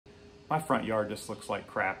My front yard just looks like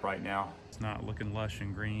crap right now. It's not looking lush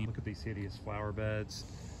and green. Look at these hideous flower beds.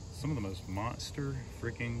 Some of the most monster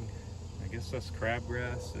freaking, I guess that's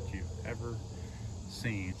crabgrass that you've ever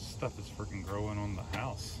seen. Stuff is freaking growing on the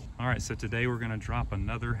house. All right, so today we're gonna drop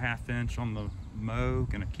another 1/2 inch on the mow.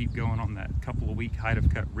 Gonna keep going on that couple of week height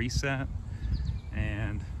of cut reset.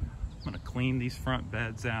 And I'm gonna clean these front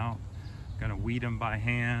beds out. Gonna weed them by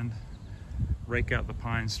hand, rake out the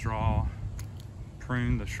pine straw,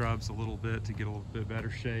 prune the shrubs a little bit to get a little bit better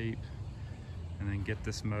shape, and then get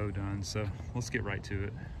this mow done. So let's get right to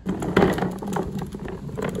it.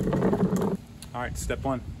 All right, step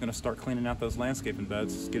one, gonna start cleaning out those landscaping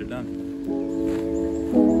beds. Let's get it done.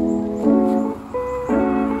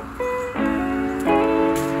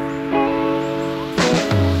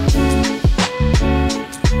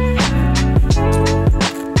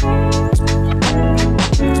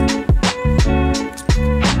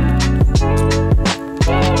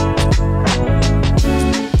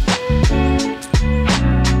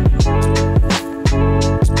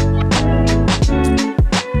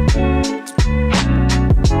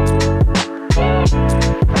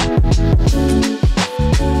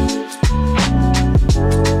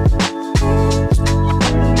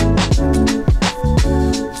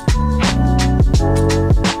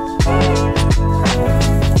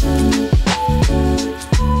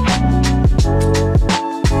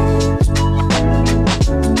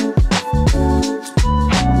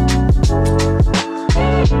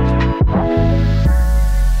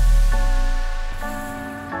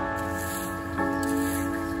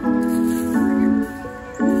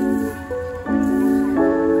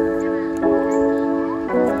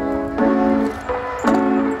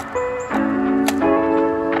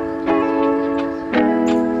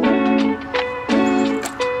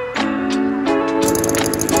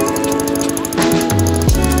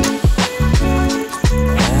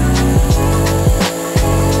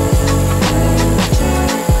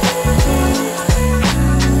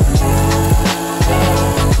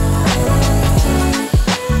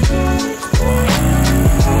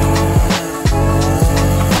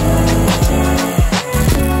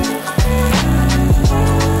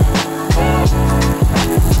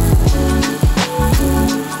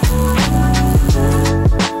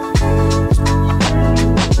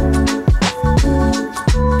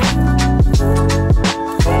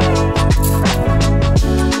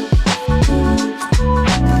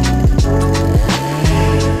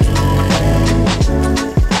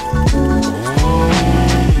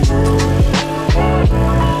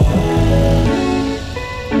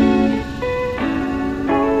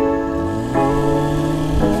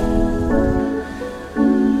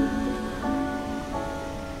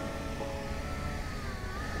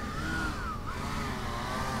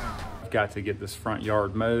 Got to get this front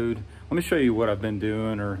yard mowed. Let me show you what I've been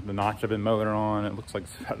doing, or the notch I've been mowing it on. It looks like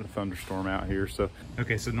it's had a thunderstorm out here. So,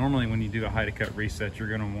 okay, so normally when you do a height of cut reset, you're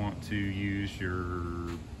gonna want to use your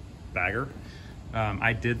bagger.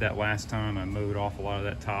 I did that last time. I mowed off a lot of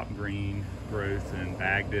that top green growth and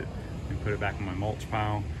bagged it and put it back in my mulch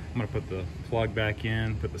pile. I'm gonna put the plug back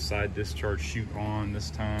in, put the side discharge chute on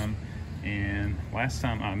this time. And last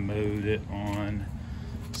time I mowed it on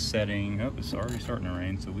setting, oh, it's already starting to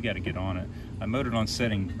rain, so we got to get on it. I mowed it on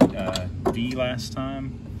setting D last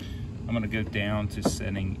time. I'm going to go down to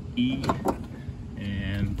setting E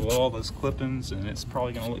and blow all those clippings, and it's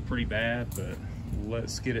probably going to look pretty bad, but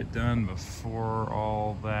let's get it done before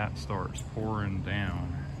all that starts pouring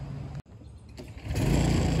down.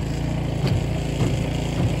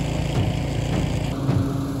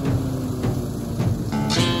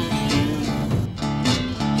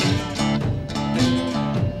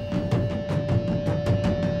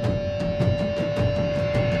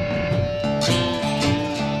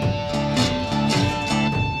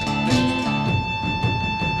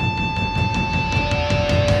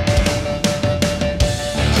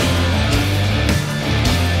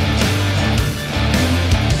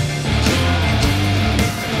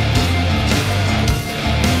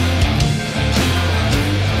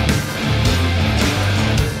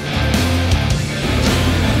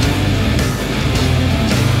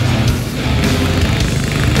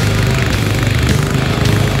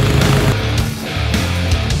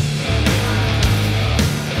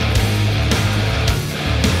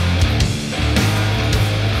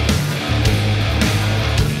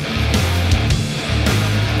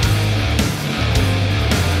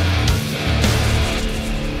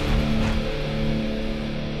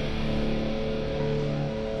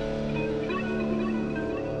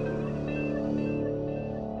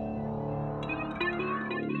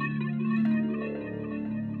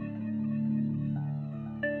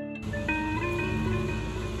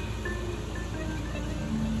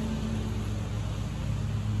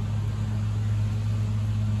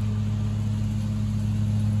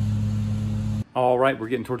 All right, we're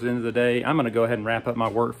getting towards the end of the day. I'm gonna go ahead and wrap up my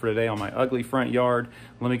work for today on my ugly front yard.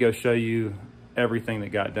 Let me go show you everything that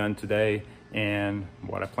got done today and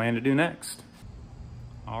what I plan to do next.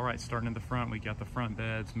 All right, starting in the front, we got the front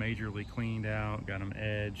beds majorly cleaned out, got them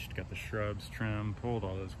edged, got the shrubs trimmed, pulled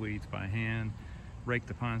all those weeds by hand, raked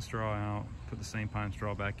the pine straw out, put the same pine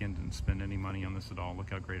straw back in, didn't spend any money on this at all. Look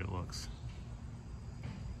how great it looks.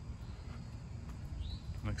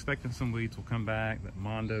 I'm expecting some weeds will come back. That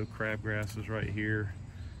Mondo crabgrass is right here.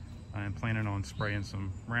 I am planning on spraying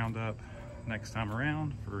some Roundup next time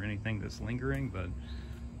around for anything that's lingering, but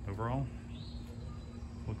overall,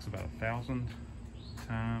 looks about 1,000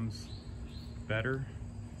 times better.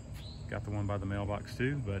 Got the one by the mailbox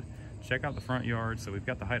too, but check out the front yard. So we've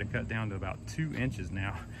got the height of cut down to about 2 inches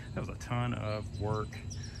now. That was a ton of work.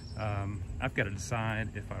 I've got to decide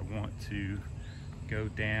if I want to go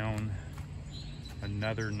down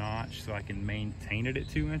another notch so I can maintain it at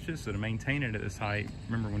 2 inches. So to maintain it at this height,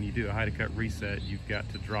 remember when you do a height of cut reset, you've got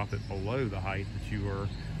to drop it below the height that you are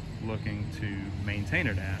looking to maintain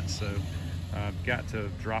it at. So I've got to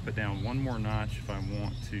drop it down one more notch if I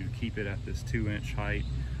want to keep it at this 2-inch height.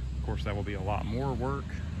 Of course, that will be a lot more work.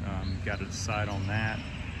 Got to decide on that.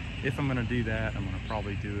 If I'm gonna do that, I'm gonna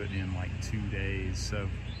probably do it in like 2 days. So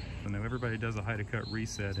I know everybody does a height of cut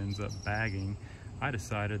reset, ends up bagging. I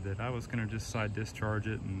decided that I was gonna just side discharge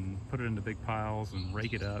it and put it into big piles and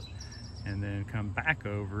rake it up and then come back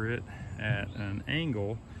over it at an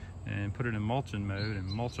angle and put it in mulching mode and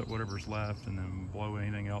mulch up whatever's left and then blow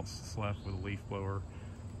anything else that's left with a leaf blower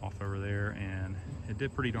off over there. And it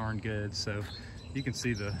did pretty darn good. So you can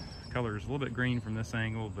see the color is a little bit green from this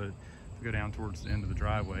angle, but if we go down towards the end of the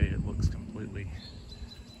driveway, it looks completely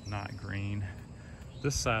not green.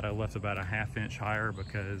 This side I left about a 1/2 inch higher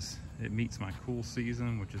because it meets my cool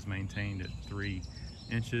season, which is maintained at 3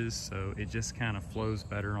 inches. So it just kind of flows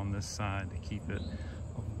better on this side to keep it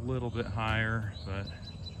a little bit higher. But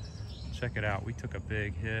check it out, we took a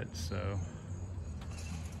big hit, so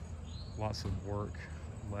lots of work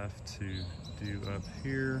left to do up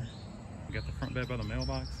here. We got the front bed by the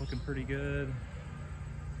mailbox looking pretty good.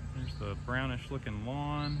 There's the brownish looking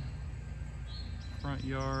lawn, front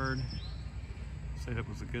yard. Say that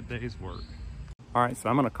was a good day's work. All right, so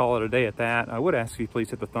I'm gonna call it a day at that. I would ask you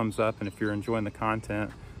please hit the thumbs up, and if you're enjoying the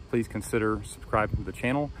content, please consider subscribing to the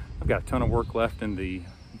channel. I've got a ton of work left in the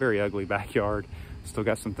very ugly backyard. Still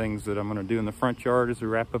got some things that I'm gonna do in the front yard as we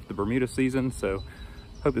wrap up the Bermuda season. So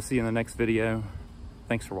hope to see you in the next video.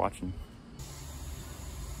 Thanks for watching.